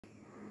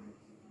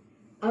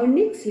Our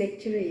next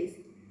lecturer is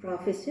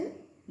Professor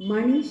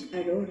Maneesh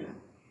Arora.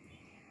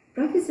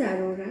 Professor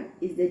Arora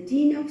is the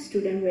Dean of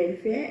Student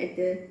Welfare at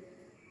the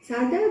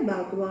Sardar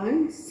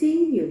Bhagwan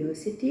Singh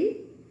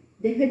University,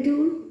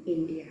 Dehradum,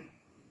 India.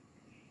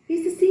 He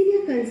is the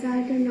Senior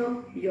Consultant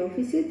of your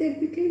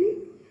Physiotherapy Clinic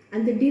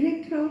and the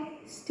Director of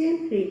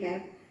STEM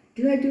Rehab,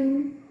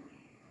 Dehradum,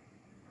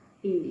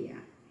 India.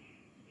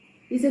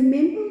 He is a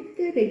member of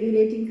the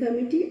Regulating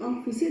Committee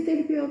of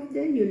Physiotherapy of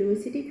the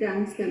University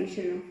Grants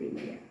Commission of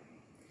India.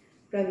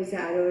 Professor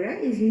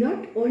Arora is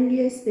not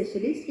only a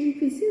specialist in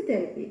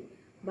physiotherapy,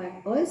 but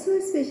also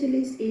a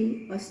specialist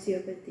in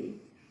osteopathy,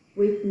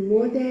 with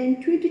more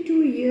than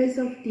 22 years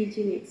of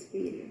teaching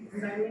experience.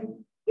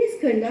 He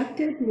has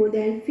conducted more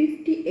than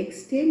 50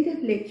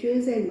 extended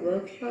lectures and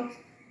workshops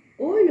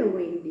all over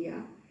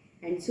India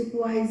and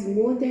supervised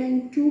more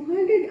than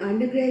 200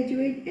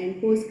 undergraduate and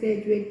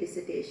postgraduate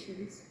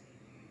dissertations.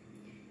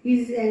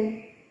 He is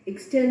an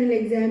external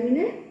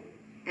examiner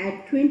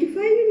at 25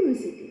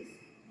 universities.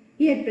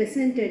 He had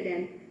presented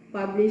and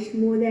published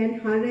more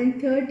than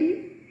 130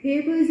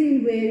 papers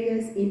in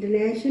various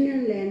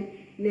international and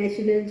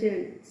national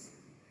journals.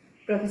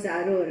 Professor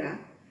Arora,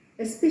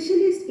 a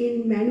specialist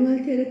in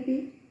manual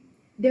therapy,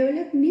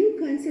 developed new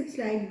concepts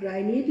like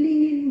dry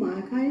needling in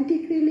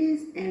magnetic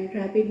release and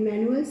rapid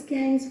manual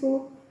scans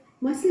for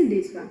muscle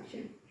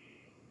dysfunction.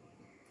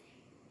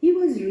 He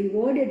was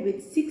rewarded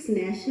with 6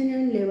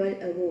 national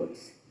level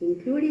awards,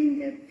 including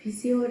the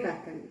Physio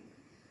Ratan,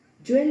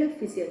 Jewel of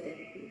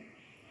Physiotherapy,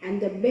 and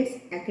the Best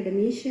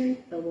Academician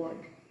Award.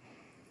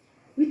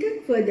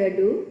 Without further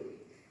ado,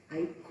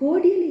 I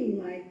cordially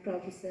invite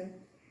Professor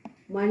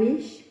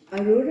Maneesh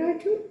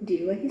Arora to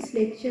deliver his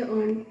lecture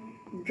on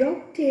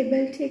drop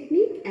table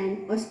technique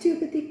and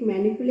osteopathic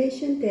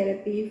manipulation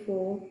therapy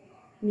for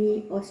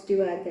knee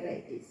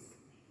osteoarthritis.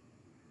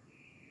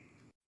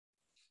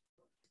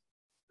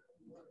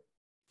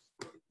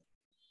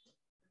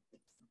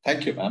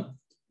 Thank you, ma'am.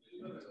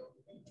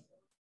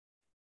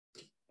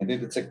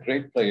 Indeed, it's a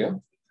great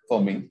pleasure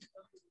for me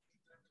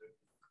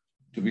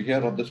to be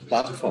here on this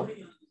platform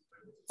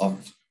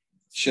of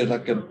Sri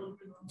Lankan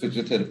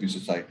Physiotherapy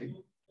Society.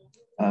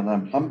 And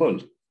I'm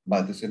humbled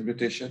by this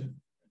invitation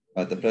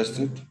by the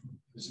President,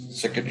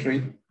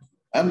 Secretary,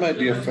 and my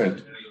dear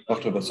friend,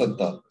 Dr.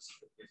 Vasanta,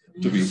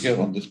 to be here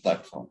on this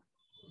platform.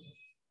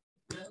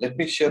 Let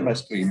me share my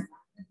screen.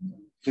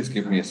 Please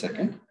give me a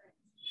second.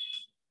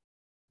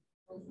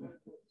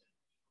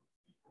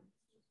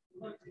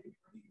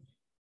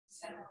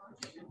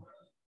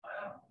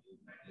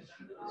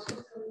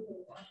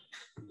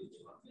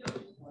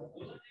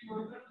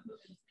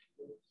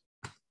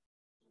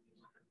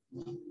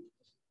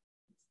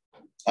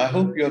 I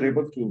hope you're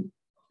able to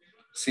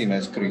see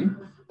my screen.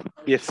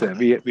 Yes, sir.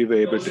 We were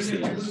able to see.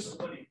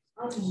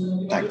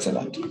 Thanks a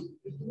lot.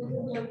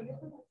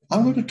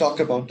 I'm going to talk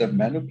about the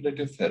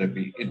manipulative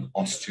therapy in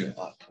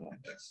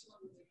osteoarthritis.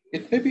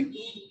 It may be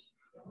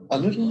a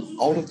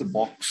little out of the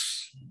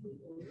box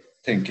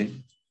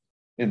thinking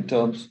in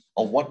terms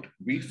of what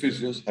we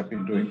physios have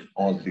been doing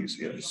all these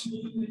years.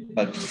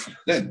 But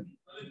then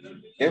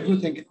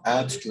everything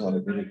adds to our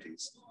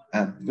abilities.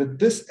 And with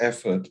this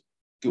effort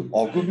to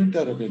augment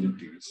our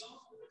abilities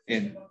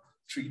in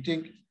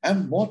treating,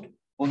 and not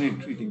only in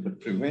treating, but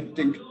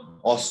preventing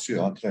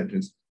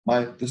osteoarthritis,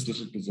 this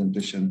little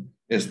presentation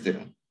is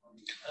there.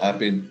 I've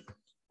been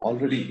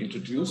already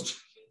introduced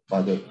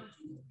by the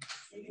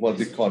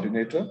worthy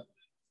coordinator.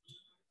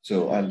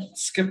 So I'll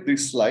skip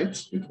these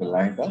slides which were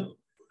lined up.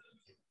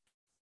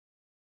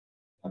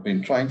 I've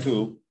been trying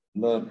to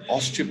learn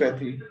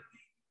osteopathy,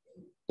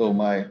 though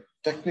my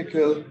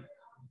technical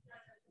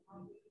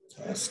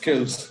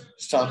skills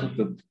started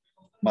with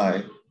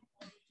my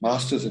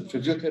master's in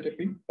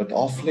physiotherapy, but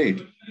of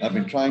late, I've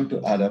been trying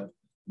to add up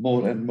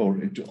more and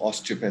more into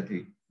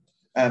osteopathy.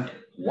 And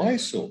why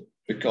so?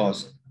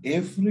 Because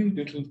every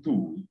little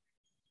tool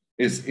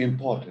is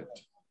important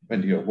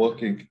when you're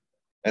working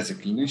as a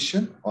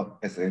clinician or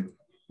as a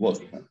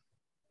workman.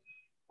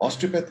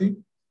 Osteopathy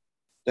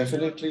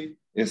definitely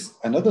is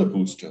another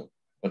booster,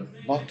 but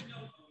not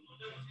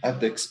at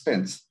the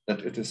expense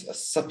that it is a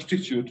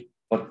substitute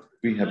what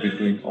we have been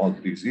doing all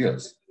these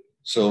years.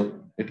 So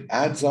it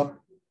adds up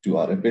to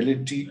our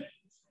ability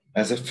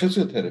as a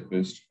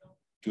physiotherapist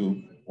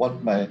to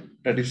what my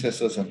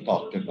predecessors have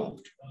talked about.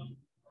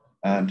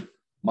 And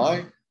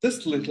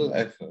this little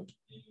effort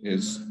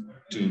is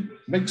to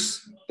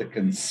mix the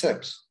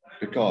concepts,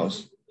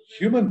 because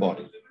human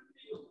body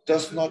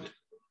does not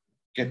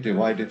get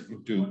divided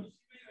into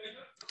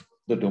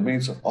the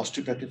domains of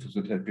osteopathy,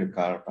 physiotherapy, or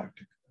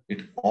chiropractic.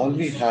 It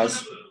only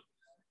has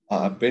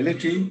our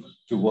ability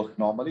to work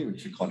normally,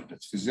 which we call it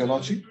as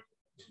physiology.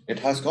 It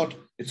has got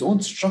its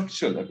own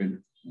structural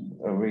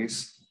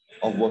ways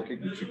of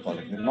working, which we call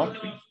it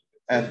anatomy.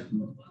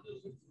 And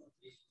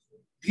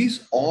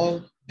these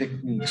all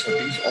techniques, or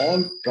these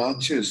all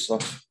branches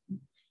of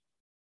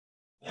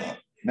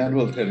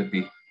manual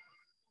therapy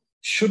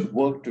should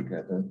work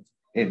together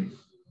in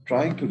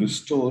trying to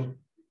restore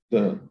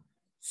the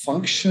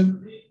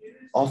function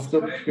of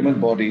the human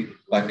body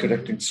by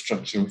correcting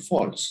structural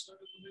faults.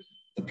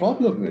 The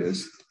problem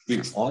is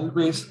we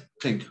always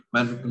think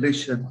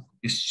manipulation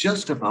is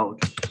just about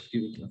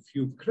giving a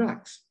few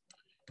cracks.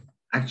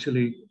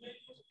 Actually,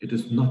 it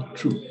is not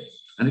true.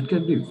 And it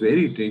can be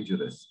very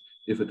dangerous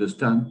if it is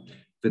done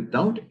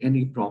without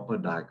any proper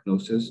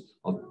diagnosis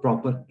or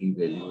proper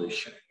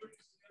evaluation.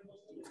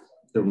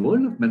 The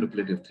world of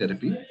manipulative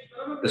therapy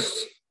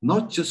is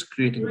not just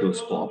creating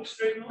those pops,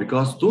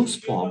 because those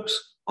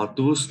pops are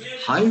those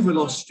high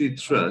velocity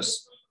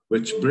thrusts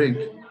which bring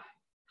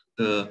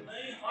the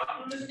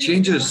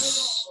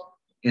changes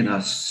in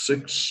our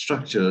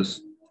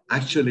structures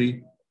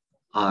actually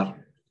are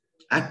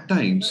at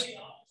times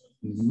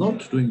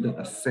not doing the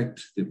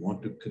effect they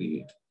want to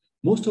create.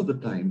 Most of the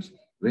times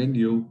when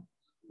you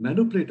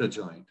manipulate a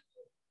joint,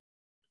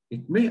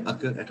 it may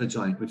occur at a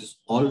joint which is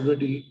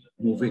already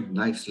moving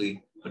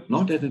nicely, but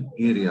not at an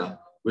area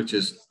which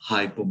is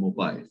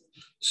hypermobile.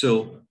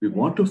 So we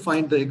want to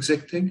find the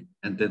exact thing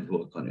and then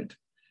work on it.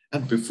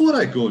 And before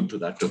I go into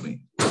that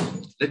domain,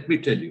 let me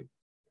tell you,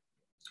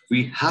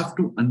 we have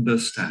to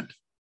understand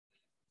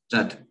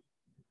that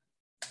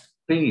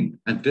pain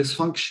and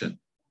dysfunction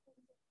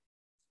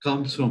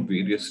comes from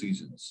various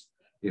reasons.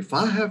 If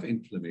I have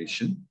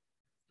inflammation,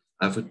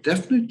 I would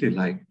definitely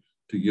like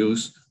to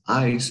use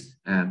ice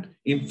and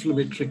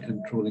inflammatory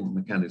controlling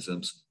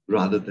mechanisms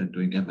rather than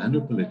doing a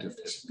manipulative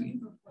therapy.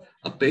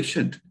 A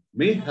patient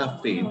may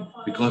have pain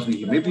because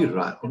he may be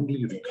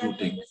only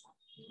recruiting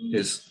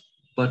his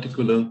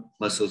particular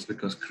muscles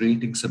because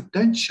creating some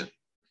tension.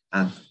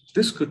 And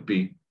this could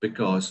be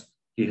because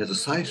he has a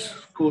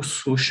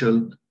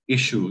psychosocial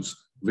issues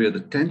where the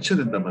tension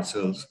in the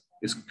muscles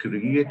is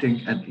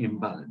creating an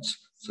imbalance.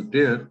 So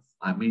there,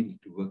 I may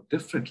need to work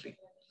differently.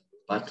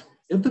 But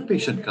if the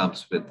patient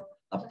comes with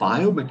a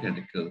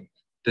biomechanical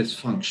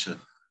dysfunction,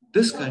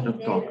 this kind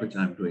of talk which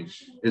I'm doing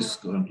is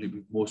going to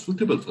be more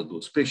suitable for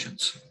those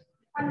patients.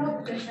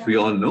 We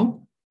all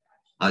know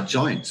our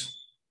joints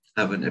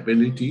have an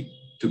ability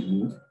to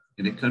move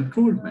in a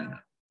controlled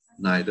manner.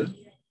 Neither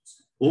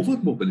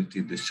overmobility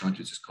in this joint,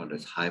 which is called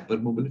as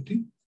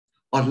hypermobility,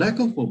 or lack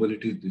of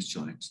mobility in these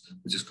joints,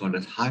 which is called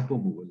as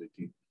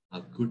hypomobility,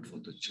 are good for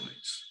the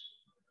joints.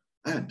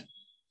 And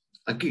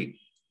again,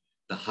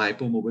 the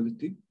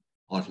hypomobility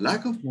or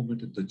lack of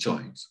movement in the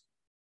joints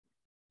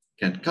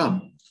can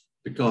come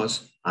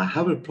because I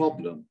have a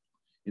problem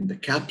in the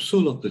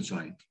capsule of the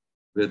joint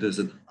where there's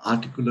an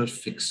articular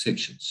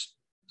fixations,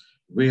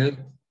 where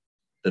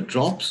the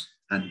drops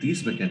and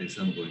these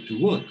mechanisms are going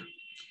to work.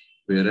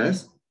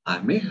 Whereas I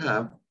may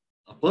have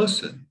a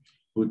person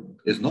who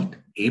is not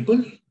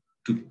able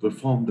to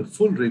perform the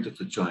full range of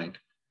the joint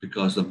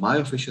because the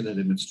myofascial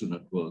elements do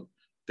not work.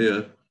 There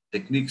are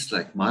techniques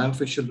like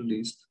myofascial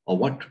release, or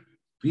what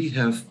we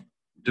have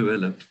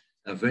developed,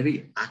 a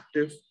very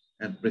active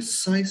and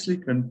precisely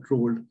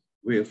controlled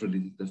way of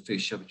releasing the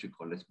fascia, which we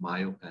call as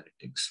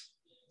myokinetics,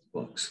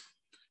 works.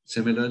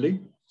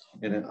 Similarly,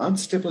 in an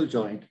unstable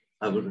joint,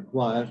 I will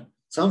require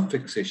some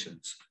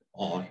fixations,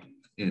 or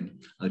in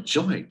a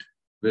joint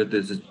where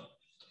there's a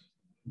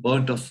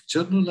burnt of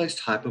generalized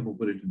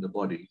hypermobility in the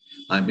body,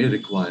 I may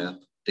require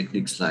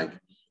techniques like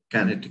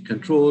kinetic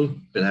control,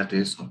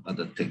 Pilates, or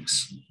other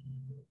things.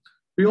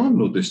 We all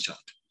know this chart.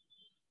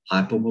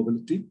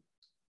 Hypermobility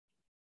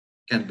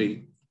can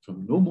be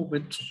from no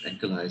movement of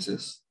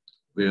ankylosing,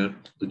 where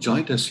the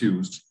joint is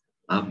used,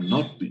 I'm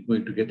not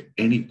going to get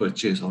any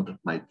purchase out of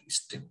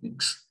these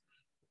techniques.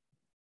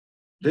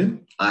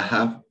 Then I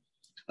have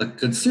a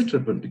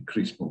considerable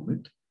decreased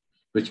movement,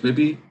 which may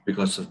be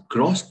because of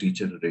gross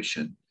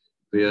degeneration,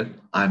 where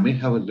I may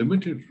have a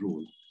limited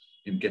role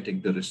in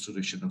getting the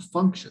restoration of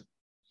function.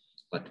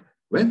 But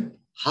when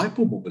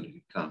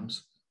hypomobility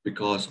comes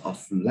because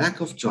of lack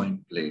of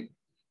joint play,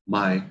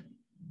 my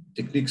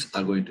techniques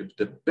are going to be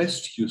the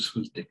best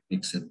useful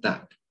techniques in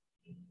that.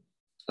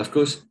 Of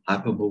course,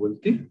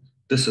 hypermobility,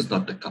 this is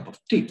not the cup of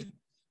tea.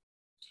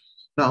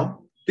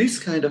 Now, these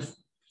kind of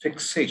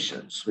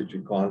fixations, which we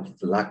call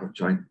the lack of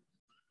joint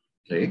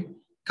play,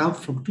 come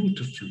from two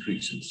different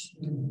reasons.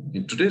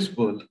 In today's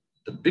world,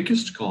 the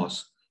biggest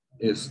cause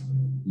is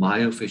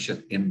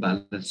myofascial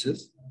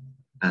imbalances,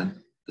 and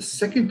the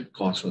second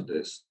cause for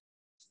this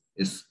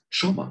is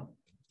trauma.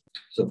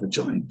 So the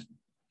joint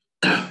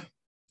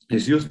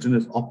is used in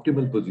its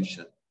optimal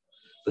position.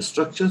 The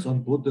structures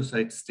on both the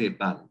sides stay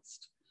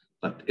balanced.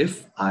 But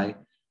if I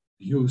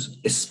use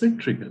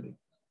asymmetrically,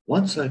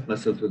 one side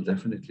muscles will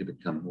definitely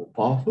become more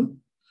powerful,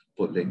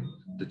 pulling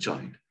the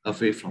joint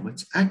away from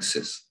its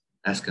axis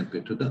as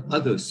compared to the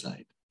other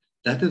side.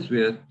 That is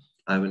where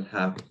I will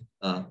have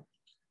an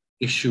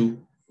issue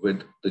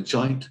with the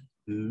joint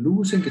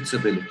losing its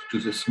ability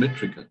to be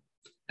symmetrical.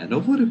 And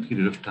over a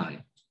period of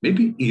time,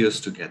 maybe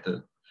years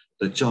together,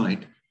 the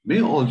joint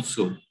may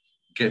also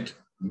get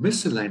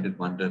misaligned in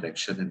one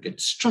direction and get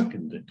struck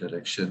in that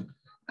direction.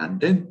 And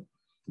then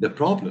the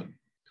problem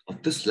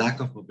of this lack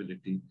of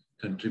mobility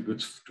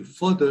contributes to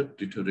further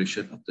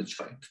deterioration of the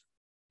joint.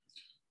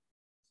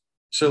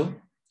 So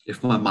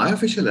if my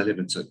myofascial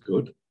elements are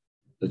good,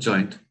 the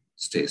joint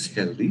stays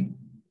healthy,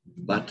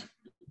 But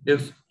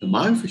if the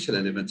myofascial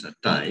elements are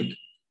tight,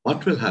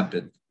 what will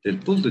happen? They'll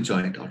pull the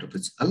joint out of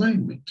its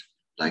alignment.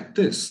 Like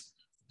this,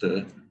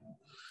 the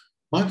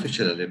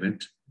myofascial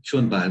element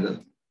shown by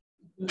the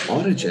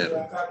orange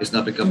arrow is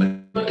now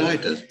becoming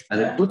tighter,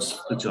 and it puts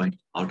the joint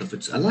out of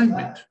its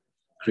alignment,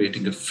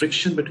 creating a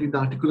friction between the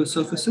articular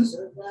surfaces,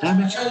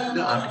 damaging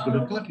the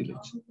articular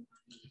cartilage.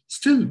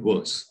 Still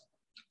worse,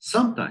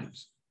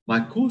 sometimes my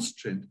core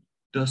strength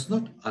does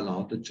not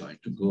allow the joint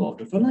to go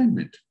out of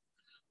alignment.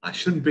 I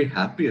shouldn't be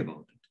happy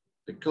about it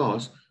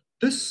because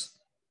this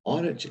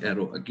orange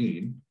arrow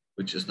again,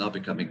 which is now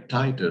becoming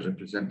tighter,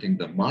 representing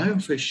the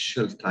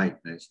myofascial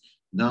tightness,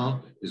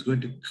 now is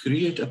going to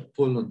create a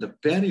pull on the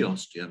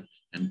periosteum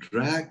and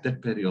drag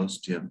that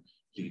periosteum,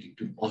 leading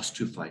to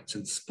osteophytes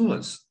and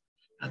spurs.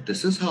 And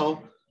this is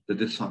how the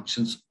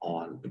dysfunctions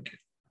all begin.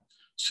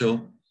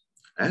 So,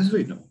 as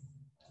we know,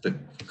 the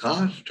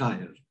car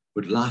tire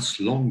would last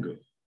longer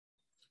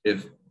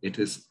if it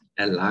is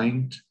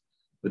aligned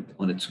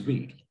on its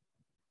wheel.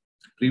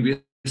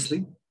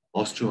 Previously,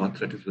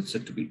 osteoarthritis was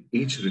said to be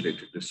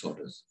age-related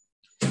disorders.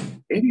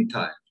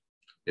 Anytime,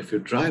 if you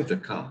drive the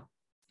car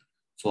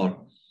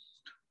for,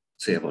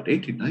 say, about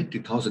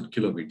 90,000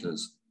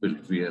 kilometers, will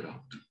wear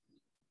out.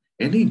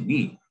 Any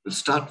knee will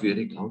start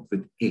wearing out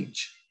with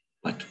age,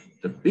 but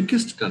the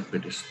biggest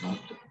culprit is not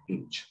the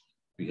age.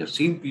 We have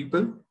seen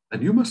people,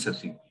 and you must have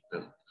seen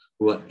people,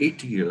 who are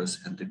 80 years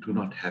and they do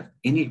not have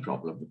any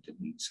problem with their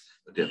knees.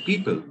 But there are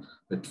people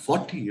with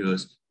 40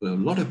 years who have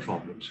a lot of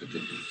problems with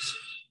their knees.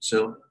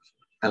 So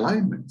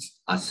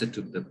alignments are said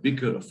to be the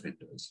bigger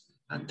offenders.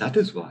 And that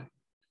is why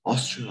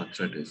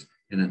osteoarthritis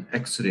in an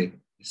X-ray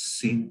is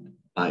seen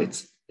by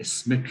its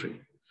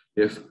asymmetry.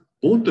 If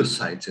both the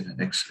sides in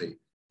an X-ray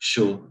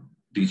show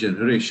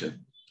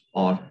degeneration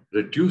or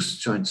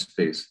reduced joint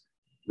space,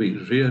 we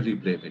rarely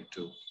blame it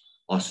to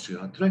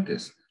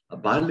osteoarthritis. A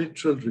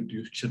bilateral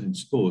reduction in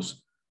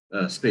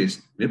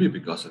space, maybe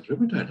because of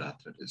rheumatoid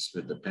arthritis,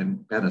 where the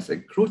penis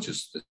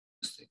encroaches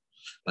this thing.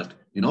 But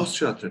in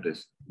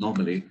osteoarthritis,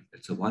 normally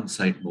it's a one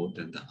side more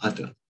than the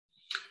other.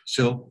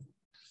 So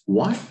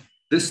why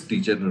this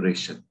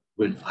degeneration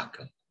will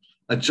occur?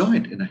 A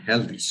joint in a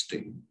healthy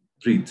state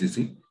breathes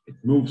easy. It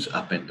moves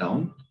up and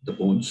down, the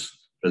bones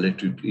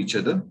relative to each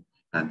other,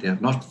 and they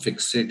are not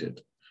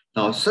fixated.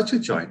 Now, such a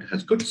joint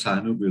has good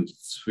synovial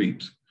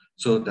sweeps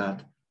so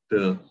that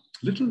the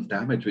little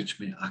damage which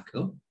may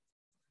occur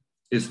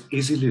is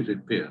easily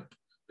repaired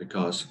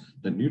because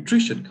the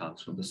nutrition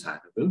comes from the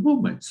synovial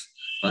movements.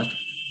 But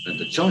when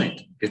the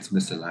joint gets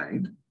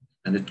misaligned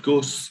and it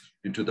goes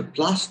into the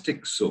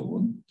plastic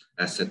zone,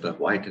 as said by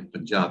White and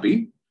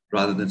Punjabi,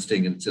 rather than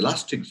staying in its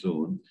elastic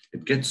zone,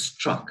 it gets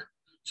struck.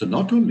 So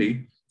not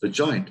only the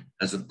joint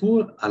has a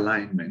poor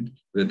alignment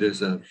where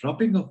there's a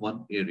rubbing of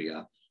one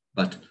area,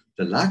 but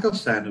the lack of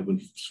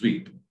synovial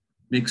sweep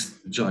makes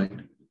the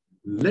joint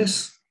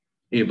less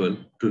able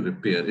to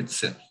repair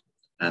itself.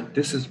 And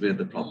this is where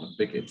the problem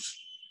begins.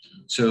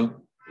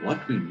 So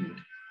what we need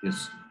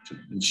is to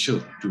ensure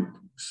two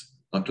things.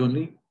 Not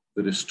only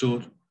we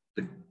restore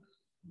the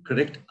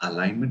correct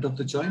alignment of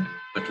the joint,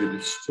 but we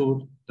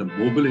restore the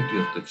mobility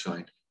of the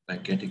joint by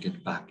getting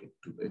it back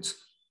into its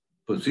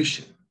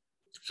position.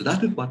 So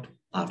that is what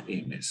our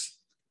aim is.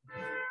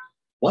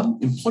 One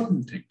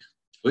important thing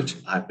which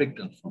I picked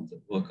up from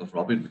the work of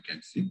Robin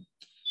McKenzie,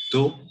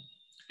 though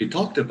he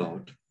talked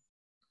about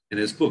in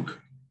his book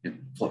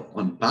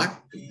on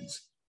back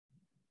pains,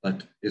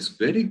 but is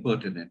very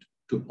pertinent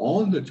to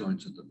all the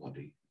joints in the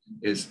body,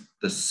 is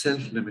the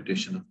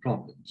self-limitation of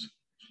problems.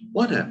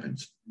 What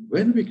happens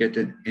when we get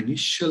an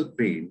initial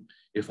pain?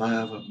 If I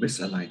have a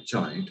misaligned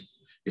joint,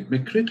 it may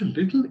create a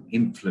little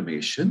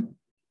inflammation.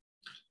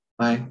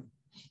 By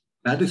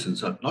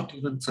medicines, or not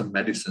even some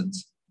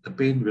medicines, the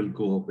pain will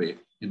go away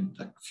in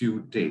a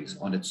few days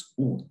on its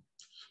own.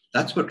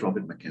 That's what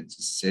Robin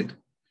McKenzie said.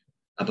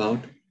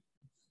 About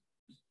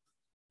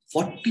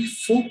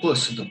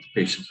 44% of the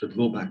patients with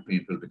low back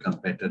pain will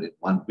become better in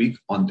 1 week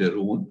on their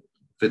own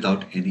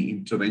without any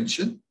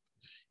intervention.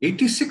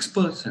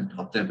 86%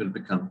 of them will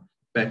become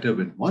better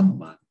in 1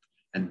 month,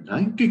 and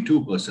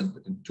 92%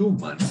 within 2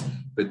 months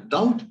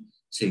without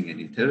seeing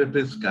any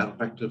therapist,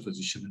 chiropractor,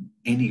 physician, and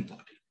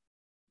anybody.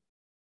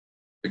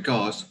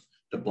 Because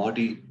the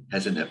body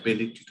has an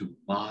ability to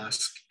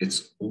mask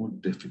its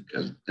own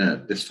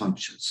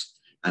dysfunctions.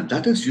 And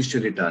that is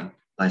usually done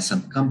by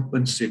some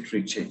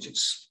compensatory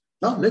changes.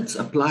 Now let's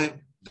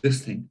apply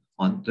this thing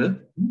on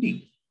the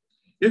knee.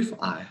 If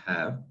I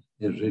have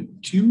a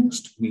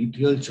reduced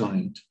medial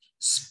joint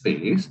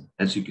space,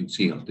 as you can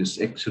see on this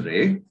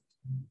X-ray,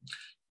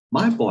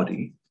 my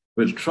body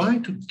will try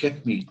to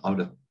get me out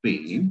of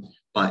pain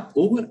by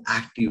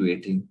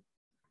overactivating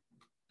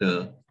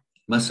the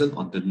muscle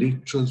on the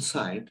lateral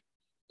side,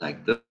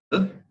 like the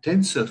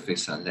tensor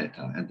fascia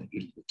lata and the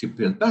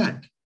iliotibial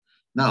band.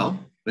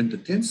 Now, when the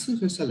tensor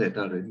fascia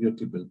lata or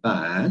iliotibial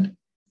band,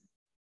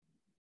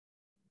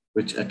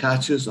 which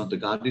attaches on the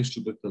Garnish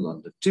tubercle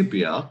on the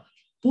tibia,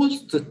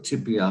 pulls the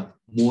tibia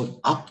more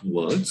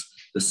upwards,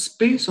 the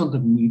space on the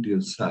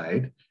medial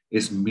side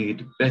is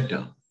made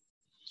better.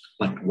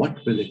 But what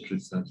will it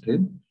result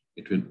in?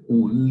 It will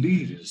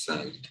only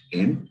result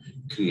in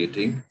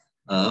creating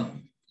a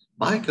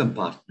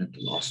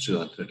bicompartmental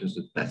osteoarthritis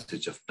with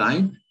passage of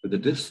time, with the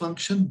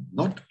dysfunction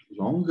not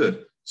longer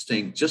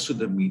staying just to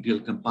the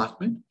medial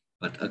compartment,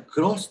 but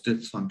across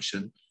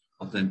dysfunction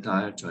of the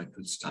entire joint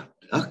will start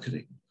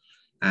occurring.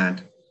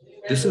 And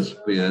this is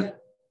where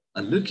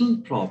a little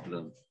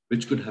problem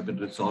which could have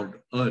been resolved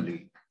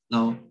early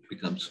now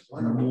becomes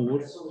more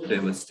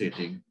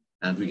devastating,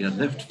 and we are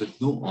left with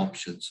no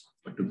options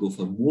but to go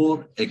for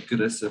more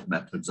aggressive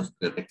methods of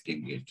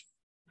correcting it.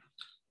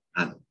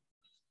 And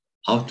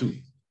how to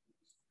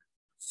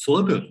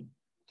further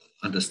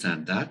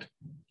understand that,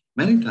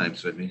 many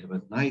times when we have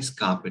a nice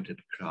carpeted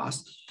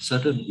grass,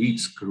 certain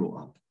weeds grow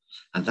up.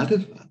 And that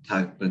is what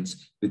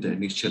happens with the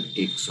initial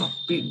aches or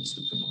pains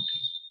in the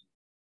body.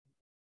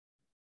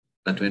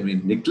 But when we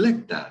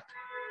neglect that,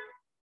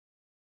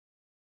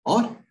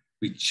 or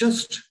we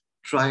just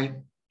try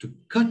to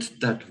cut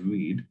that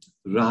weed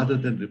rather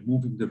than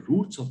removing the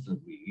roots of the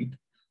weed,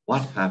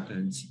 what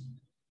happens?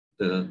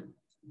 The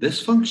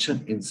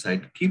dysfunction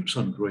inside keeps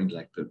on growing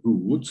like the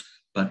roots,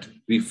 but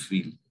we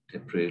feel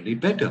temporarily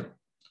better.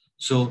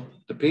 So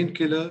the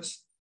painkillers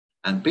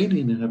and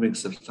pain-inhibiting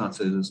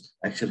substances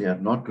actually are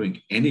not doing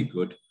any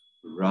good,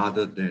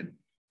 rather than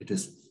it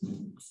is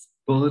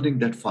burning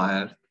that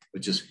fire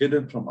which is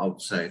hidden from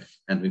outside,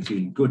 and we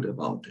feel good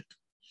about it.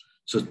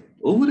 So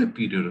over a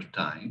period of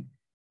time,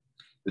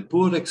 with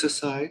poor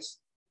exercise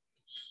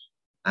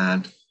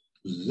and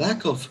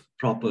lack of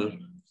proper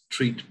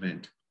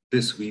treatment,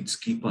 these weeds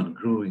keep on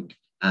growing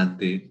and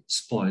they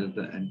spoil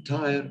the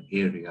entire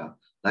area.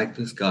 Like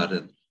this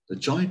garden, the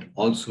joint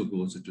also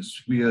goes into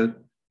severe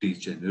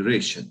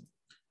degeneration.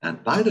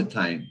 And by the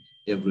time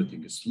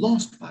everything is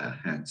lost by our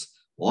hands,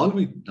 all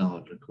we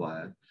now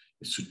require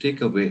is to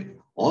take away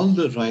all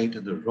the right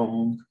and the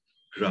wrong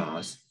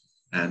grass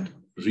and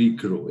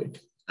regrow it.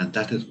 And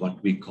that is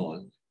what we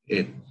call,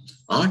 in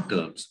our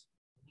terms,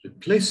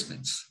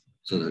 replacements.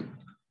 So the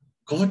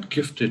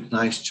God-gifted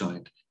nice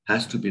joint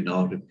has to be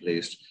now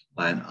replaced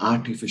by an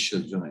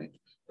artificial joint,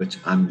 which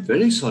I'm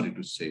very sorry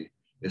to say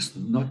is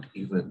not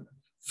even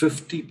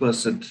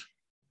 50%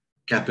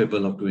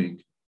 capable of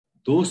doing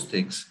those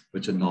things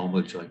which a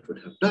normal joint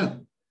would have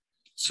done.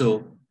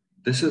 So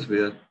this is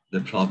where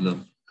the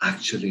problem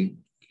actually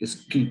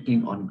is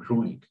keeping on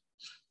growing.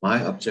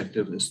 My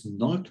objective is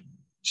not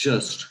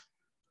just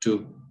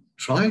to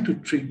try to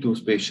treat those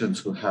patients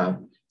who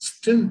have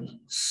still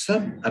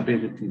some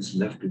abilities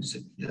left to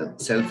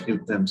self-heal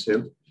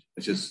themselves,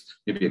 which is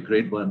maybe a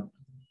grade 1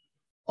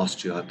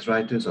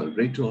 osteoarthritis or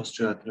grade 2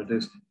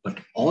 osteoarthritis, but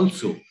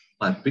also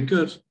my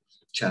bigger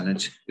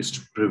challenge is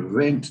to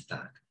prevent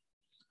that.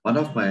 One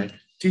of my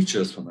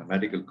teachers from my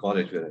medical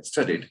college where I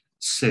studied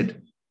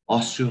said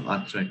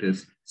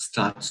osteoarthritis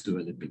starts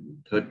developing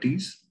in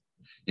 30s.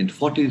 In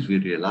 40s, we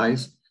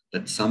realize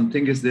that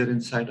something is there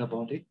inside our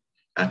body.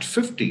 At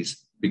 50s,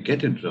 we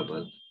get in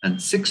trouble. And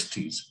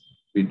 60s,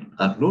 we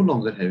are no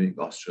longer having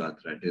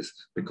osteoarthritis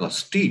because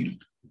steel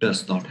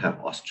does not have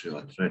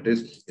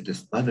osteoarthritis. It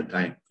is by the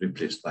time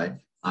replaced by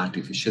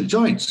artificial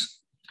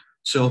joints.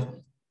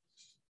 So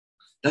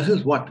that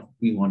is what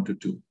we want to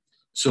do.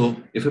 So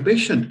if a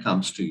patient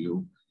comes to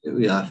you,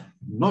 we are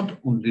not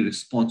only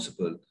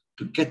responsible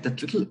to get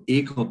that little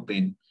ache or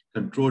pain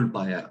controlled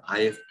by our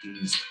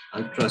IFTs,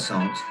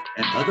 ultrasounds,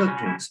 and other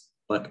things,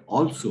 but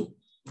also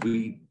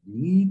we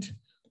need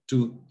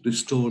to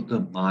restore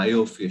the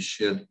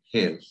myofascial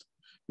health.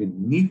 We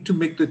need to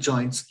make the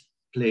joints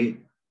play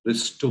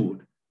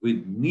restored.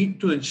 We need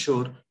to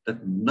ensure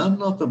that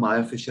none of the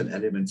myofascial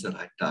elements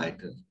are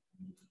tighter.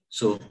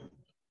 So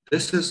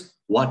this is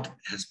what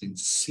has been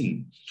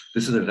seen.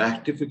 This is a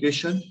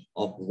rectification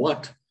of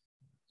what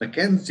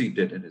Mackenzie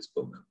did in his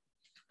book.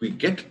 We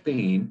get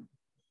pain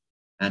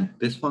and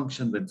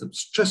dysfunction when some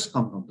stress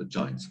comes on the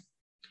joints.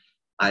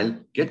 I'll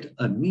get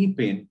a knee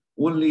pain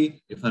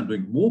only if I'm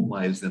doing more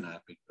miles than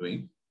I've been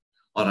doing,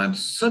 or I'm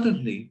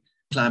suddenly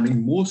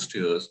climbing more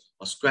stairs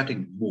or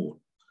squatting more.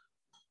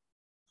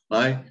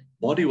 My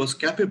body was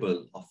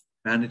capable of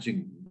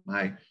managing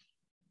my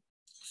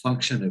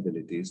function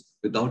abilities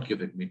without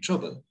giving me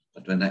trouble.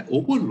 But when I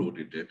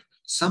overloaded it,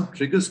 some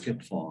triggers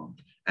get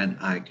formed and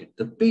I get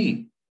the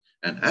pain.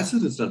 And as a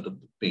result of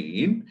the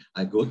pain,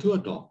 I go to a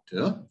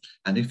doctor,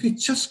 and if he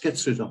just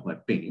gets rid of my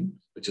pain,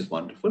 which is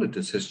wonderful, it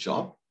is his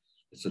job.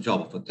 It's the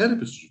job of a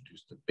therapist to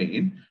reduce the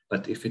pain.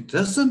 But if it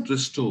doesn't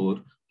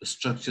restore the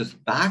structures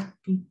back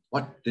to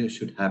what they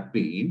should have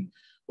been,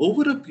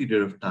 over a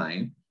period of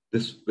time,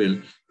 this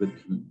will, with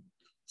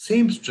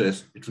same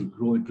stress, it will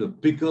grow into a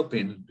bigger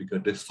pain and bigger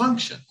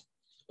dysfunction.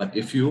 But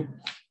if you,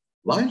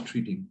 while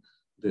treating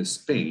this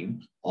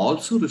pain,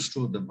 also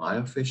restore the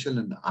myofascial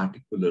and the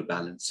articular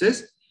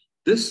balances,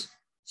 this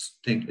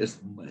thing is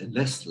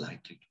less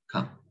likely to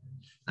come.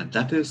 And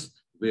that is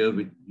where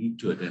we need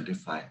to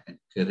identify and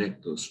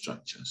correct those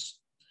structures.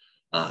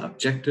 Our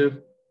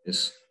objective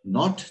is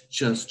not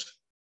just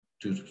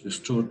to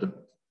restore the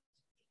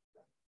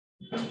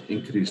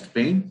increased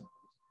pain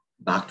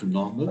back to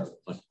normal,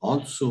 but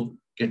also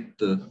get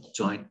the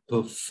joint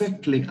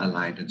perfectly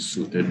aligned and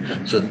suited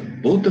so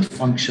both the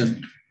function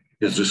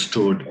is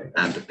restored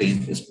and the pain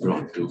is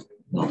brought to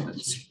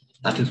normalcy.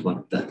 That is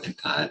what the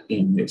entire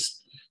aim is.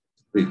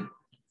 We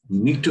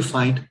need to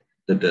find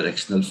the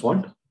directional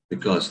fault,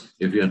 because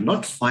if we are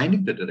not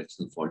finding the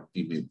directional fault,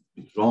 we may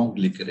be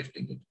wrongly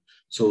correcting it.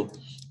 So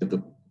if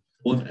the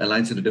bone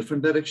aligns in a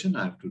different direction,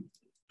 I have to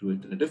do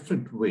it in a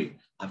different way.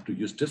 I have to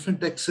use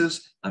different X's,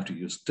 I have to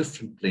use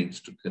different planes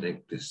to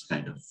correct this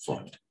kind of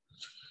fault.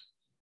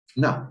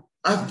 Now,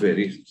 I have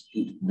very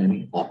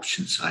many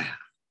options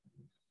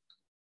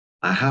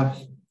I have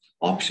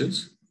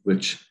options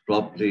which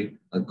probably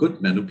a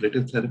good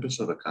manipulative therapist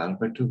or a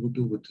chiropractor would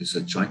do, which is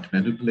a joint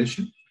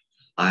manipulation.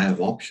 I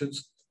have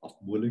options of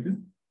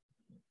mulligan,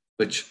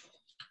 which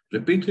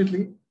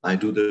repeatedly I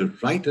do the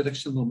right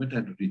directional movement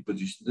and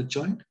reposition the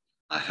joint.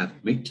 I have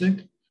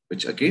mid-leg,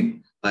 which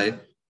again, by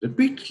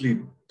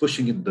repeatedly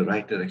pushing in the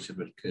right direction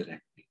will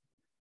correct me.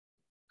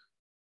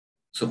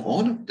 So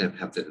all of them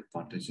have their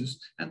advantages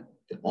and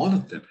all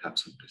of them have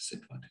some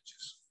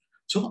disadvantages.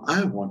 So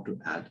I want to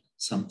add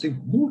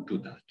something more to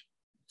that.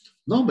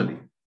 Normally,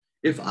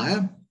 if I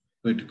am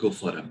going to go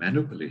for a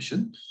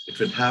manipulation, it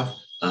will have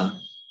a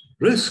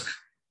risk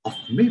of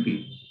maybe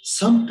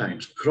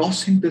sometimes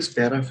crossing this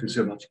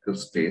paraphysiological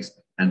space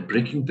and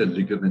breaking the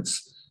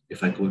ligaments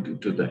if I go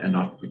into the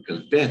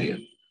anatomical barrier,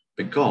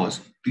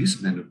 because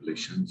these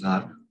manipulations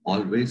are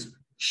always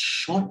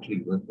short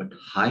lever but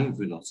high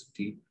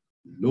velocity,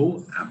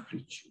 low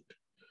amplitude.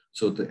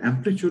 So the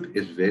amplitude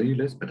is very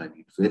less, but I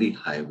need very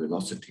high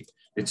velocity.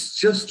 It's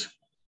just,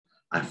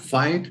 I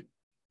find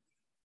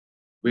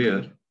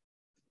where,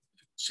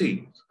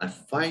 I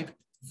find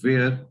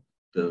where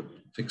the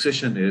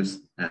fixation is,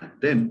 and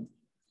then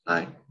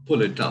I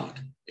pull it out.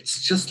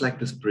 It's just like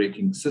this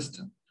braking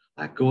system.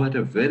 I go at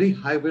a very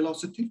high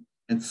velocity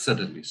and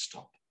suddenly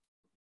stop.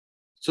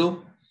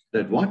 So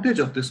the advantage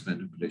of this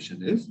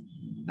manipulation is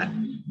that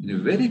in a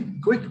very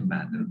quick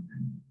manner,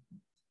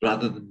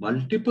 rather than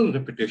multiple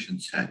repetition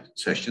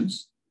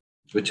sessions,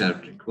 which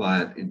are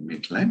required in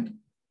mid-length,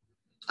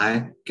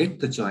 I get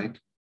the joint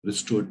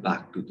restored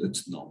back to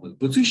its normal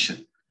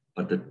position.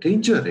 But the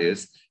danger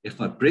is, if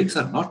my brakes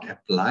are not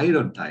applied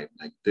on time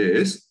like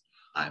this,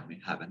 I may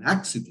have an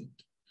accident.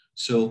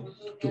 So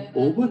to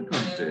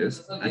overcome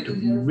this and to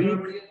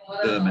make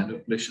the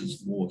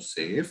manipulations more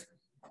safe,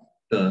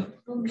 the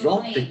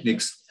drop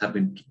techniques have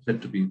been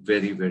felt to be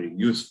very, very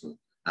useful.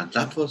 And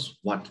that was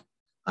what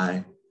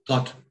I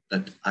thought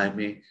that I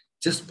may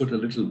just put a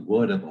little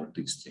word about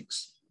these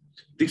things.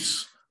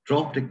 These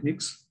drop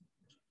techniques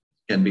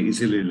can be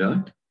easily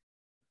learned,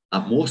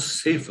 are more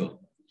safer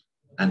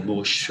and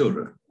more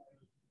surer,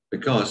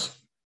 because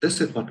this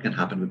is what can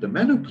happen with the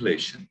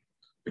manipulation.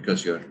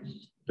 Because you're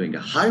doing a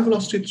high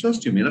velocity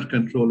thrust, you may not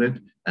control it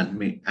and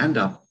may end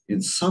up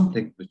in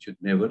something which you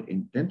never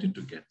intended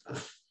to get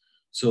at.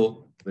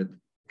 So with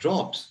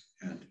drops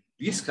and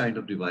these kind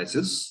of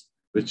devices,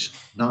 which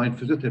now in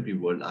physiotherapy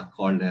world are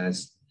called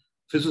as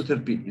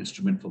physiotherapy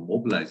instrument for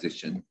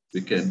mobilization,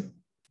 we can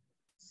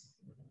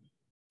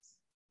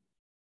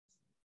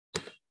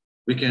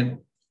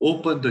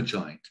open the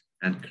joint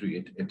and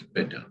create it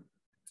better.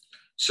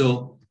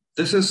 So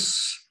this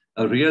is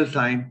a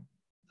real-time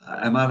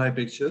MRI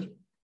picture,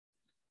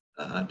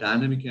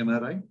 dynamic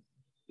MRI.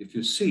 If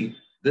you see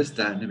this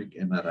dynamic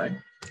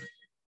MRI,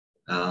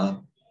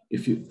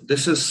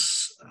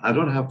 I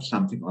don't have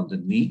something on the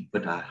knee,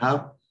 but I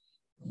have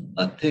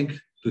a thing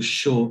to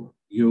show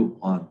you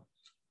on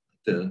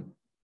the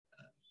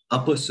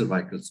upper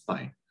cervical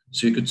spine.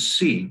 So you could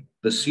see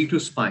the C2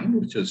 spine,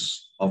 which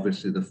is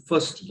obviously the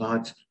first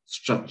large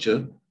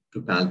structure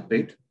to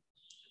palpate.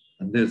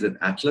 And there's an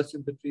atlas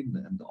in between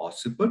and the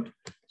occiput.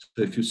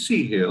 So if you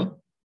see here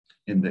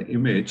in the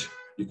image,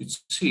 you can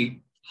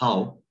see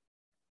how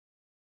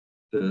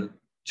the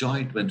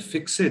joint, when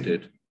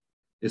fixated,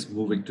 is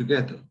moving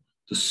together.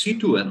 The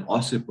C2 and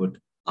occiput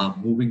are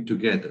moving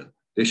together.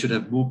 They should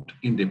have moved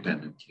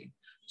independently.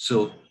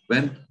 So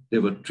when they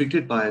were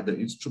treated by the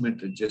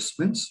instrument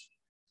adjustments,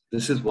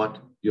 this is what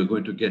you're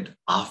going to get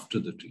after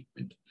the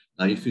treatment.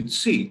 Now, if you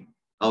see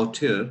out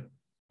here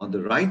on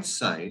the right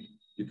side,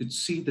 you could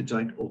see the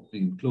joint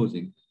opening and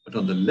closing, but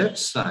on the left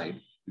side,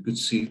 you could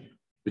see,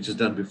 which is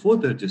done before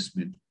the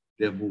adjustment,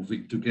 they're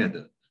moving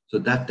together. So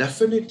that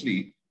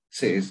definitely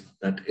says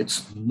that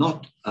it's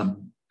not a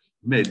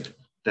myth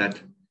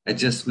that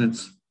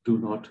adjustments do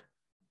not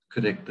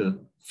correct the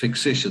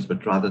fixations,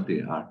 but rather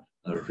they are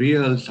a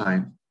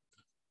real-time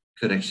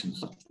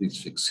corrections of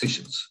these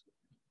fixations.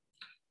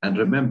 And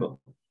remember,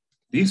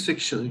 these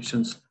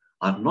fixations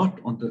are not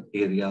on the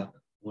area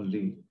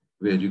only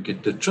where you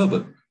get the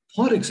trouble.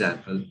 For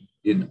example,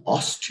 in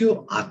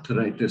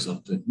osteoarthritis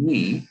of the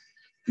knee,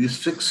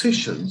 these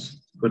fixations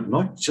could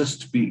not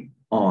just be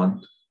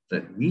on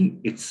the knee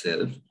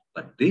itself,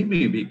 but they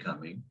may be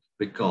coming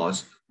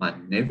because my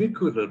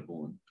navicular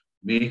bone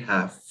may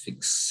have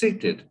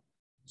fixated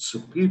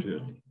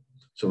superiorly.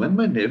 So when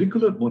my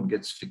navicular bone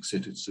gets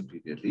fixated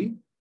superiorly,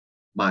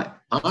 my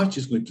arch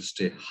is going to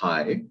stay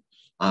high.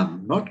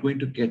 I'm not going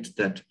to get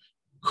that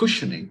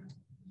cushioning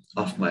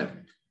of my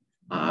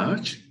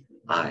arch,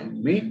 I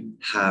may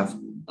have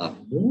a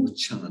more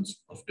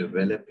chance of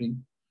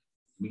developing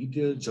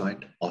medial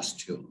joint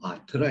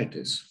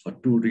osteoarthritis for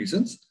two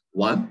reasons.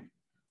 One,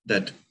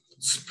 that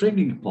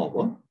springing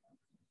power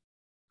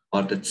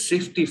or that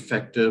safety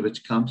factor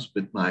which comes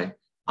with my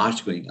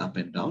arch going up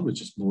and down,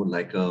 which is more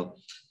like a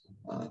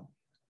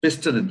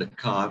piston in the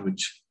car,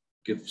 which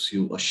gives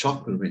you a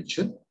shock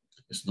prevention,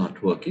 is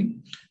not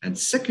working. And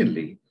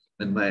secondly,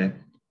 when my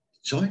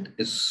joint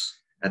is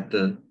at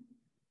the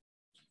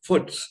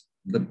foot,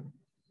 the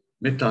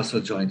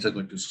metatarsal joints are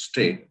going to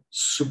stay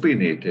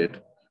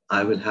supinated.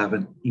 I will have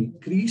an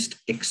increased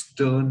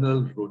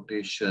external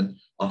rotation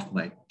of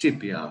my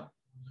tibia,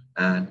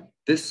 and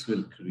this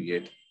will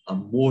create a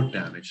more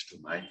damage to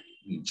my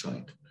knee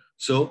joint.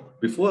 So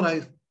before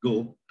I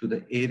go to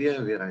the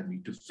area where I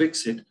need to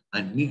fix it,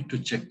 I need to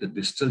check the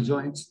distal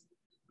joints,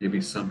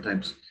 maybe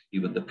sometimes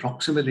even the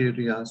proximal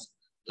areas,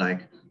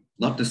 like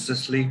not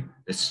necessarily,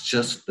 it's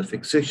just the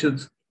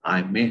fixations.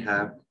 I may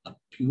have a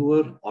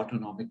pure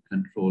autonomic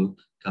control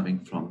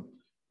coming from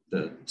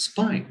the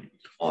spine,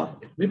 or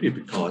it may be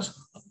because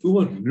a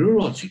pure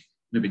neurology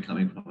may be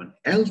coming from an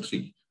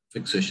L3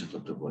 fixation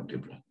of the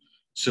vertebra.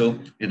 So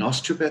in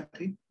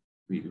osteopathy,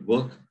 we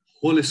work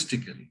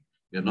holistically.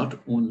 We are not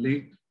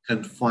only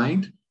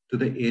confined to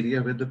the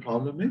area where the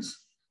problem is,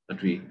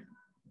 but we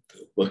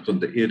work on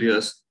the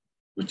areas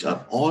which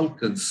are all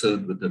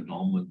concerned with the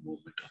normal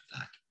movement of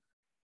that.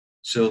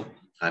 So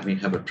I may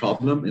have a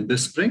problem in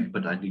this spring,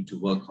 but I need to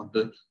work on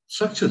the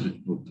structural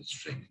movement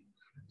spring.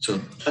 So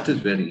that is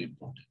very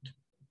important.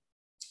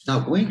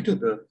 Now going to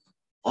the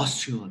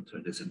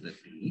osteoarthritis in the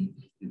knee,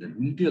 in the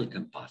medial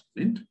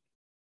compartment,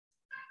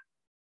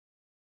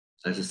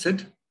 as I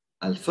said,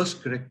 I'll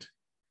first correct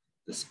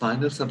the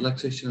spinal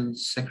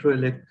subluxations,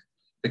 sacroiliac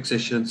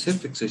fixations, hip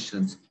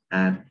fixations,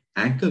 and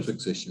ankle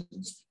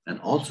fixations, and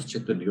also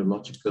check the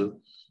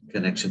neurological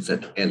connections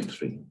at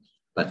L3.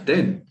 But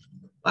then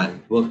I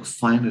work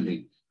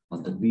finally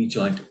on the knee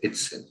joint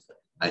itself.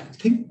 I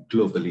think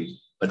globally,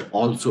 but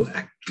also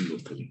act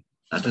locally.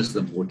 That is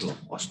the motto of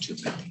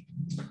osteopathy.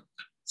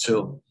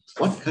 So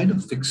what kind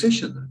of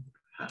fixation do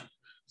we have?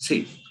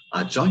 See,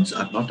 our joints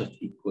are not of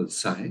equal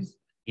size.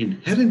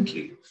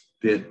 Inherently,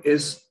 there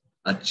is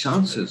a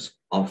chances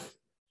of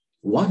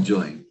one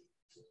joint,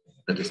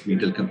 that is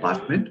medial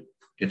compartment,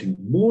 getting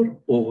more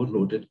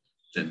overloaded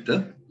than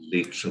the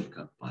lateral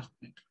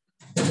compartment.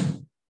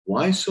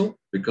 Why so?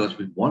 Because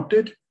we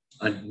wanted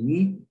a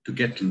knee to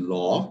get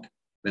locked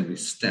when we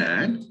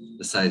stand.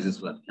 The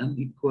sizes were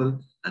unequal,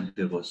 and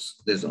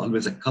there's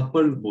always a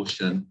coupled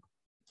motion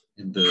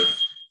in the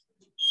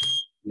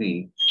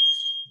knee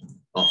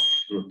of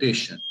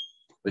rotation,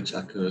 which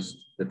occurs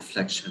with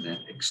flexion and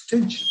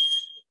extension.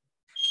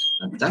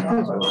 And that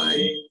is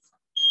why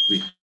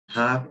we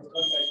have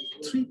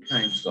three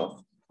kinds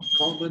of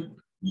common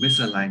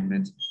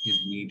misalignments in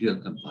medial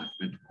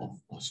compartment of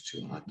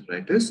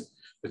osteoarthritis,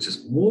 which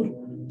is more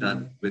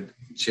done with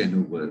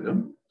genu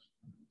varum.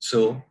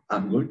 So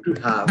I'm going to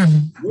have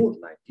more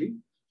likely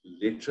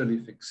laterally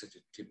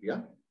fixated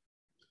tibia,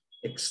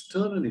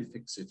 externally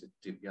fixated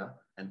tibia,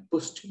 and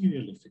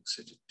posteriorly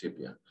fixated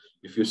tibia.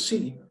 If you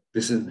see,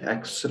 this is an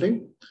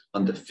X-ray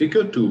on the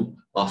figure 2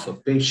 of a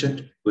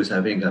patient who is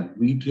having a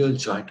medial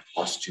joint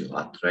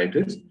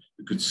osteoarthritis.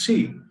 You could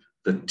see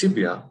the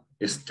tibia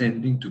is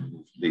tending to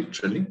move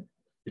laterally.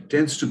 It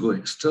tends to go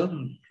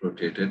externally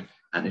rotated,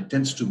 and it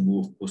tends to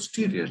move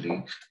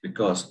posteriorly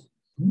because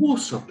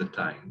most of the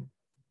time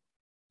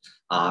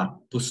our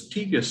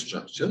posterior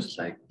structures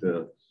like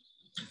the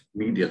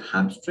medial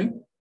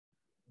hamstring,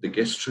 the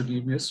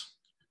gastrocnemius,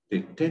 they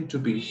tend to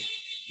be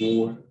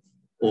more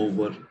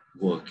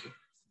overworking.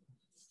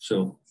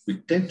 So we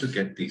tend to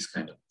get these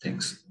kind of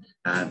things.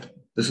 And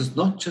this is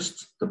not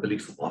just the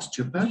belief of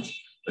osteopaths,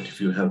 but if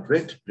you have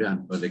read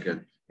Brian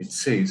Mulligan, it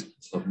says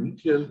for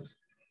medial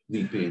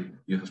knee pain,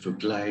 you have to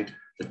glide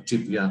the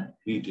tibia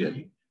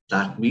medially.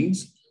 That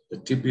means the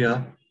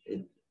tibia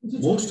in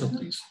most of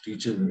these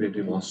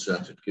degenerative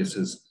osteoarthritis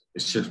cases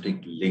is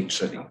shifting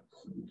laterally.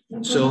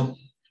 So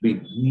we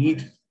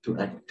need to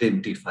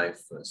identify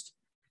first.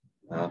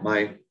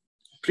 My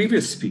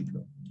previous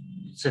speaker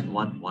said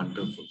one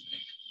wonderful thing.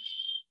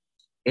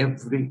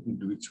 Every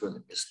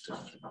individual is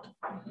different.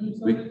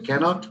 We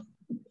cannot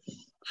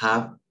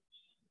have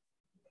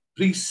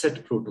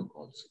preset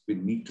protocols. We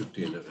need to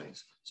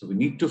tailorize. So we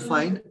need to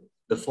find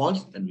the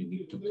faults and we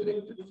need to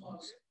correct the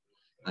faults.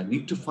 I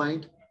need to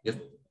find if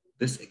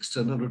this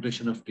external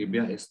rotation of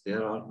tibia is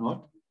there or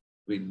not.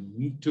 We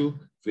need to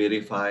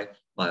verify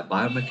by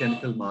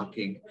biomechanical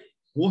marking,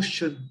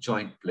 motion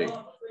joint play.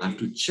 I have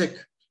to check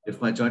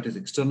if my joint is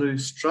externally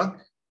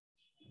struck,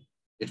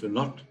 it will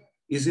not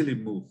easily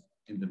move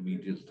in the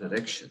medial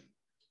direction.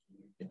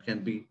 It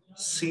can be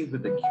seen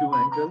with the Q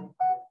angle,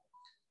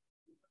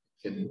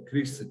 can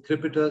increase the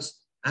crepitus,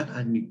 and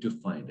I need to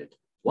find it.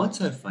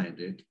 Once I find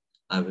it,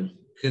 I will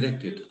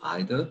correct it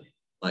either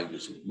by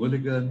using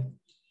Mulligan,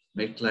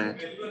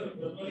 Maitland,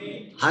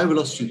 high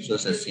velocity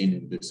thrust as seen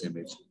in this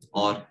image,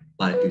 or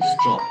by these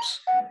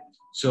drops.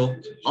 So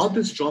how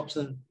these drops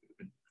are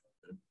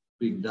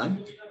being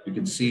done, you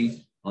can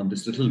see on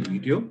this little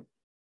video.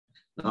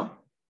 Now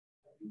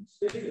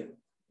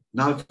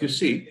if you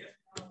see,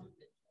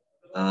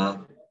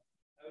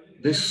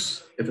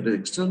 this, if it is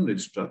externally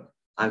struck,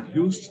 I've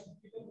used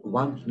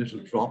one little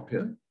drop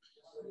here.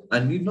 I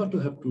need not to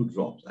have two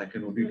drops. I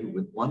can only do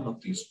with one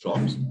of these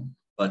drops.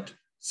 But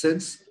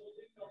since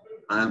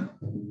I'm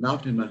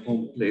not in my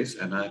home place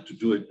and I have to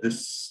do it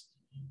this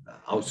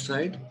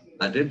outside,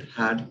 I didn't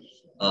have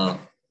a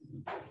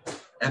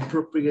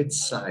appropriate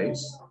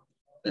size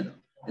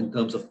in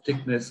terms of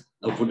thickness,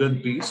 a wooden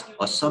piece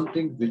or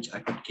something which I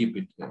could keep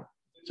it here.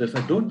 So if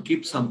I don't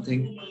keep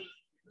something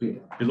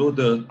below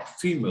the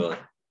femur,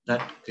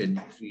 that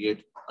can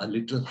create a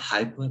little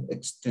hyper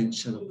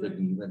extension of the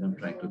knee when I'm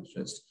trying to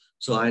twist.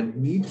 So I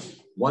need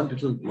one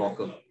little block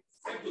of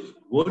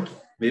wood,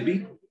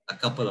 maybe a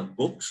couple of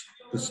books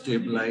to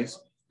stabilize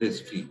this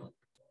femur.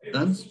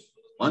 Then,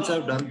 once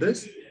I've done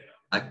this,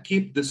 I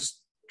keep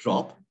this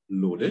drop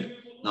loaded.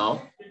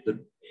 Now,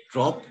 the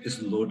drop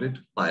is loaded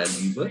by a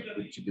lever,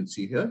 which you can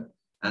see here,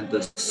 and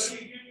the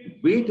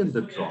weight in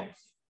the drop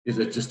is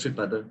adjusted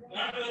by the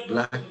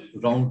black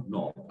round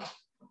knob.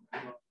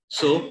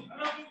 So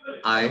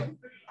I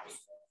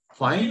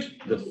find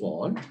the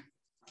fall,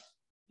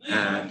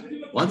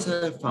 and once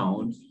I have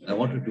found I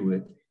want to do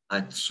it,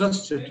 I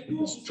thrust it in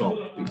this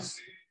drop piece.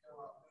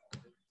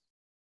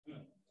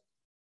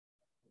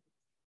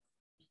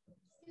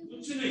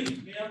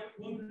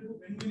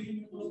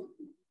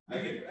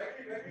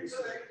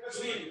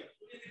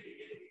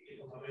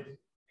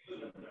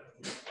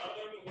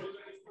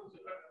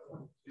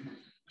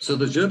 So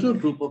the general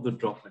group of the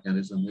drop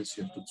mechanism is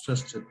you have to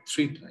thrust it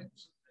 3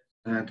 times.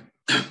 And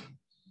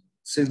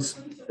since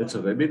it's a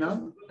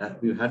webinar,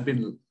 if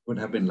you would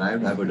have been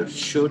live, I would have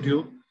showed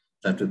you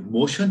that with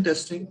motion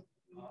testing,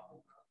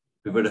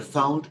 we would have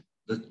found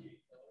the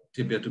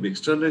tibia to be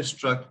externally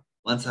struck.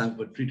 Once I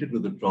have treated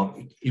with the drop,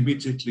 it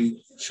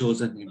immediately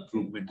shows an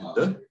improvement in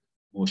the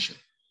motion.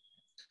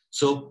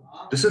 So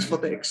this is for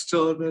the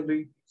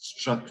externally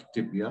struck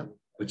tibia,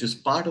 which is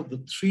part of the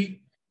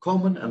 3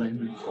 common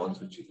alignment falls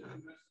which you have.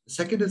 The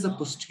second is a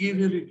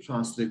posteriorly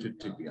translated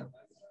tibia.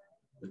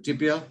 The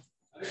tibia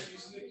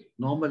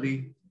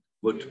normally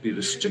would be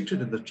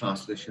restricted in the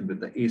translation with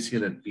the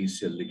ACL and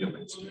PCL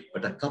ligaments,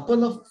 but a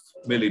couple of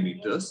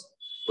millimeters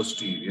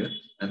posterior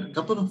and a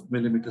couple of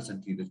millimeters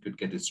anterior could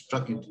get it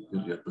struck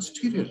interior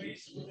posteriorly.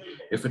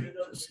 If it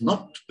is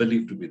not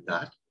believed to be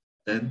that,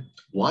 then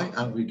why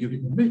are we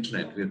giving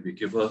midline where we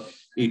give a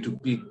to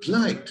P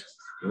glide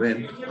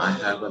when I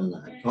have a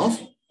lack of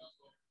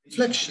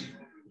flexion?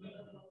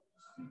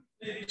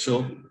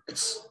 So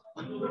it's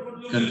a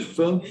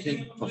confirmed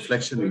thing. For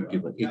flexion, we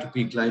give a to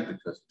P glide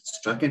because it's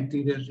struck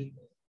anteriorly.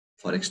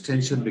 For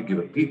extension, we give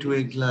a P to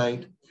A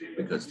glide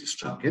because it's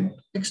struck in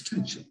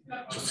extension.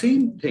 So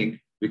same thing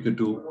we could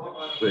do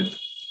with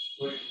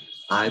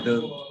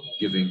either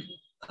giving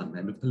a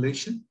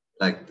manipulation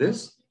like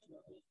this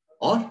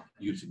or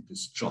using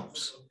these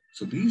drops.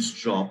 So these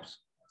drops,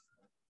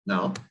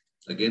 now,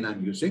 again,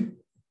 I'm using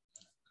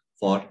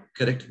for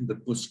correcting the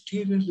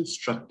posteriorly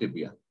struck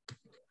tibia.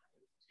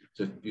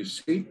 So you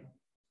see,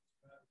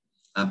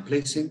 I'm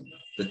placing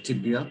the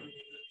tibia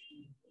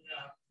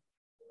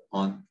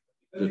on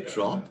the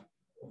drop,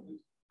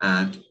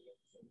 and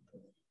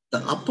the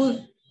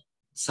upper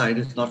side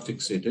is not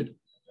fixated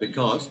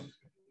because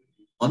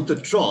on the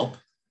drop,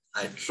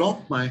 I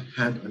drop my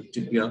hand on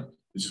tibia,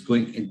 which is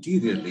going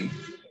anteriorly,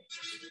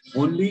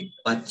 only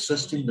by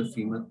thrusting the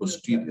femur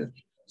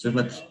posteriorly. So if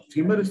my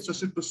femur is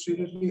thrusted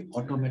posteriorly,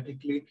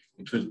 automatically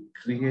it will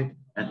create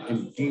an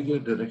anterior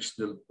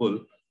directional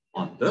pull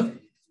on the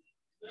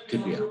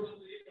tibia.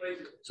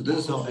 So this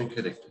is how I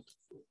correct it.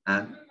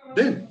 And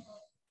then,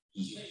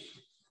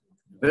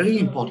 very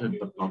important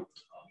but not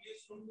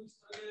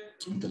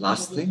the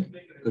last thing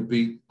could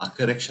be a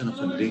correction of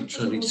a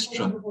laterally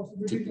struck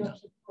tibia.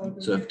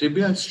 So if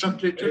tibia is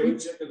struck laterally,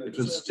 it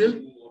will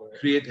still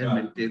create and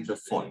maintain the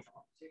fault.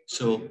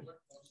 So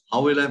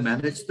how will I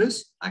manage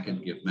this? I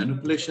can give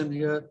manipulation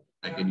here.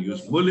 I can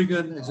use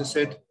mulligan, as I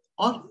said,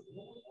 or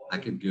I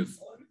can give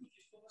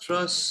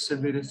thrusts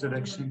in various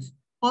directions,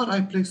 or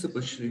I place the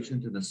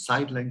patient in a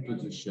sideline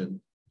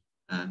position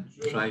and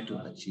try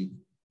to achieve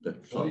the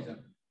drop.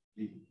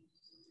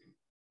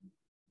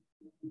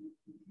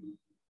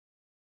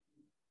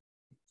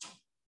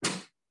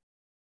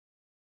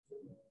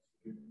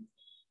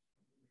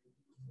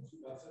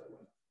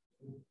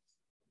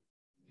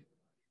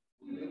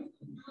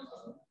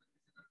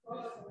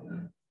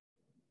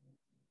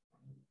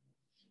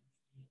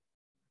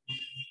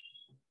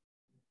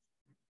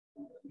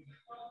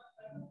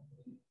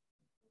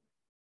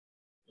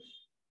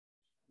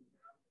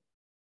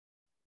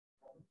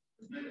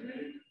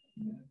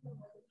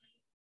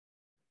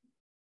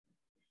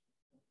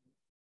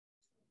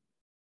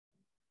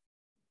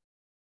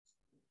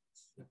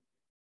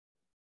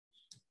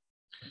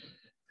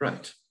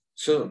 Right.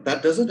 So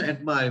that doesn't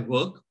end my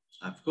work.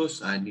 Of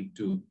course, I need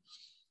to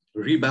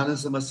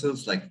rebalance the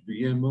muscles like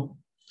VMO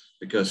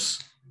because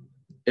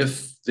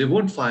If they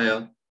won't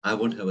fire, I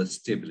won't have a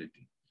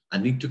stability. I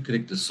need to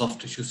correct the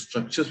soft tissue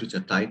structures which are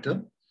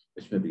tighter,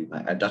 which may be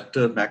my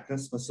adductor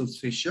magnus muscles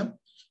fascia.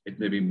 It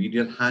may be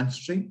medial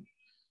hamstring.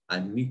 I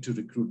need to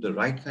recruit the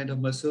right kind of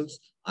muscles.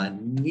 I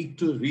need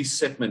to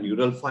reset my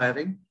neural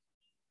firing,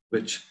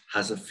 which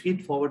has a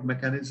feed-forward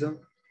mechanism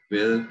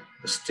where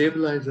the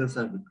stabilizers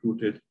are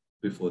recruited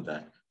before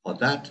that. For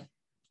that,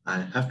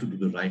 I have to do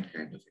the right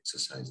kind of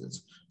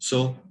exercises.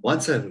 So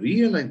once I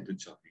realign the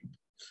joint,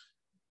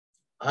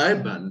 I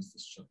balance the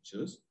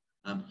structures,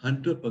 I'm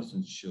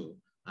 100% sure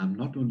I'm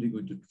not only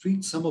going to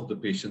treat some of the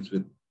patients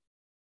with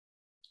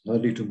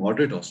early to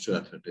moderate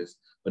osteoarthritis,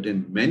 but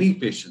in many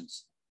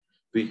patients,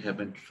 we have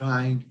been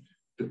trying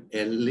to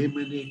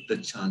eliminate the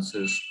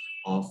chances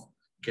of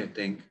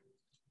getting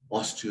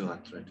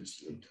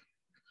osteoarthritis later.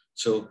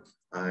 So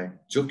I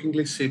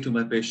jokingly say to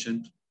my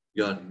patient,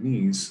 your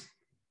knees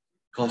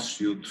cost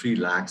you 3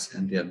 lakhs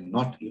and they are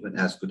not even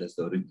as good as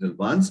the original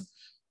ones.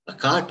 A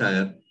car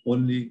tire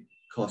only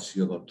costs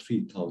you about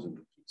 3,000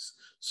 rupees,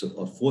 so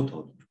or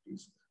 4,000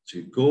 rupees. So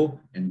you go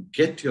and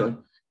get your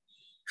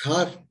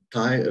car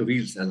tire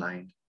wheels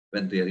aligned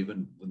when they are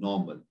even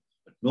normal.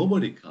 But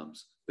nobody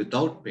comes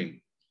without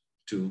pain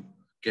to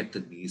get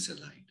the knees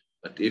aligned.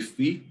 But if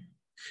we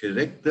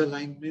correct the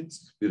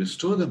alignments, we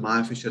restore the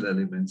myofascial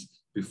elements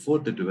before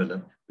they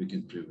develop, we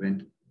can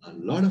prevent a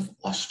lot of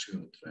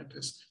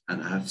osteoarthritis.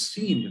 And I have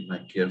seen in my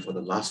care for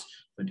the last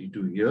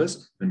 22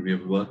 years when we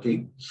are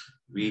working,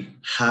 we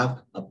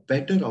have a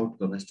better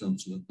outcome as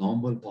terms of the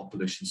normal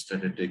population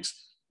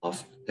statistics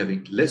of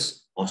having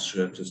less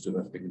osteoarthritis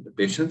developing in the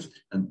patients.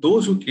 And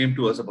those who came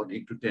to us about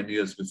 8 to 10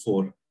 years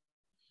before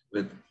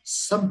with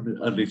some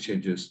early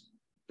changes,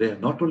 they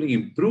have not only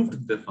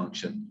improved their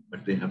function,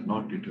 but they have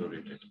not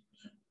deteriorated.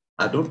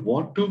 I don't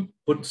want to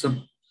put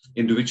some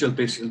individual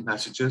patient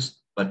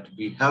messages, but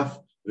we have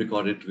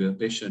recorded to a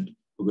patient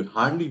who could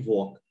hardly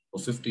walk for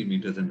 50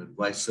 meters and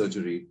advised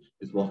surgery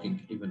is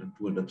walking even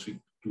 2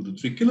 to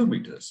 3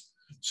 kilometers.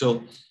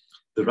 So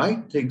the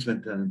right things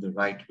when done in the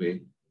right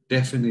way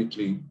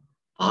definitely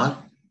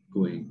are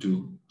going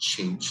to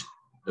change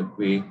the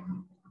way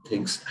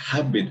things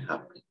have been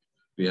happening.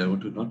 We are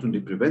going to not only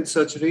prevent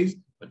surgeries,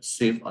 but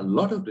save a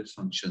lot of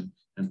dysfunction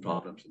and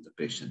problems in the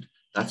patient.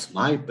 That's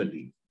my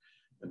belief.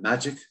 The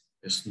magic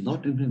is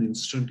not in an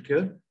instant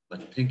cure,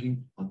 but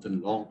thinking of the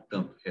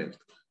long-term health.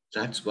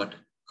 That's what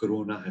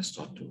Corona has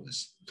taught to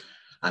us.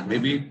 I may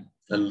be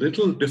a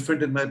little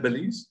different in my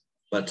beliefs,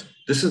 but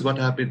this is what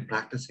I've been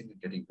practicing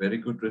and getting very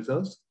good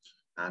results.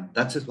 And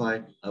that is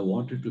why I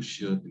wanted to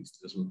share these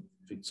little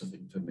bits of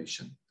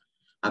information.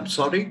 I'm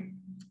sorry,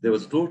 there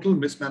was total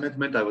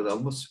mismanagement. I was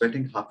almost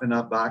sweating half an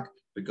hour back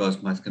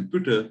because my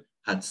computer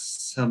had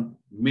some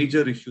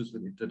major issues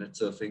with internet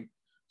surfing.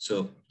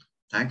 So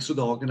thanks to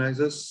the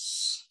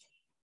organizers,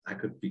 I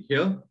could be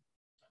here.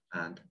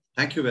 And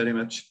thank you very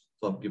much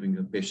for giving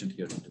a patient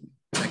hearing to me.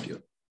 Thank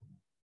you.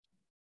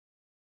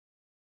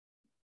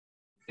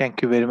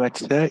 Thank you very much,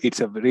 sir. It's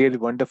a really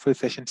wonderful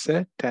session,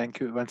 sir. Thank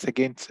you once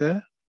again,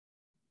 sir.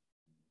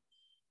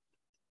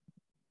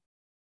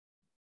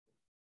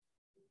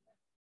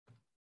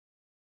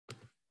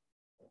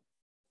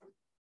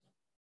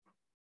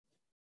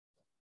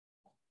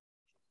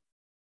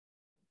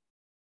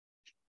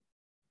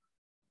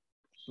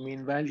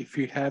 Meanwhile, if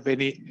you have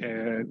any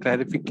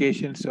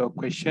clarifications or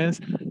questions,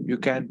 you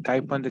can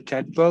type on the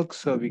chat box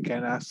so we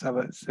can ask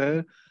our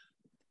sir.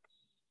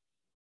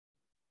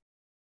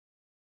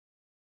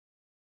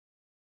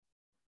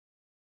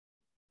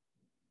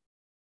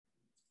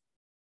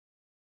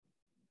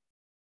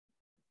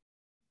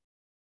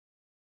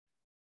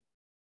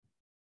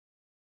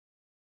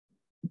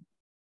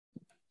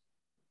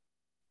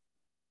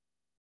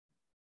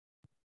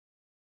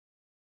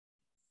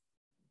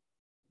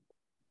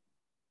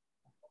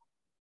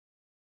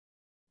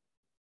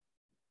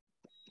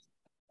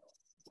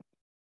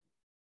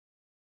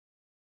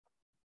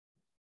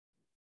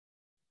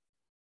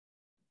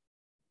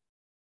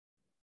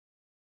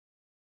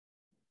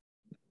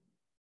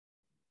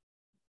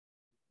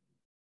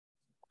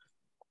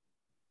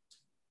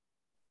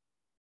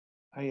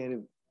 Hi,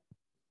 Arif.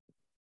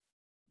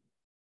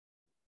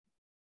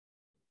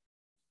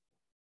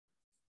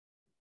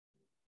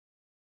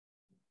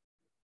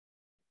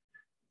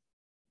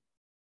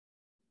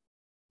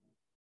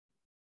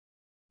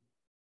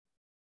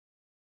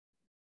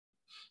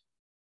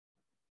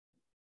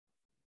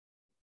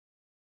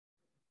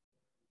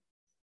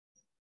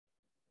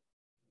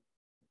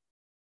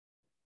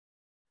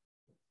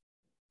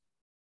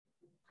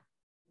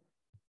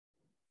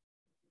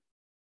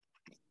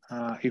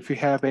 If you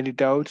have any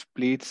doubts,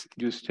 please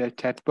use the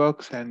chat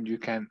box and you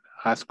can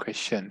ask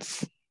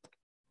questions.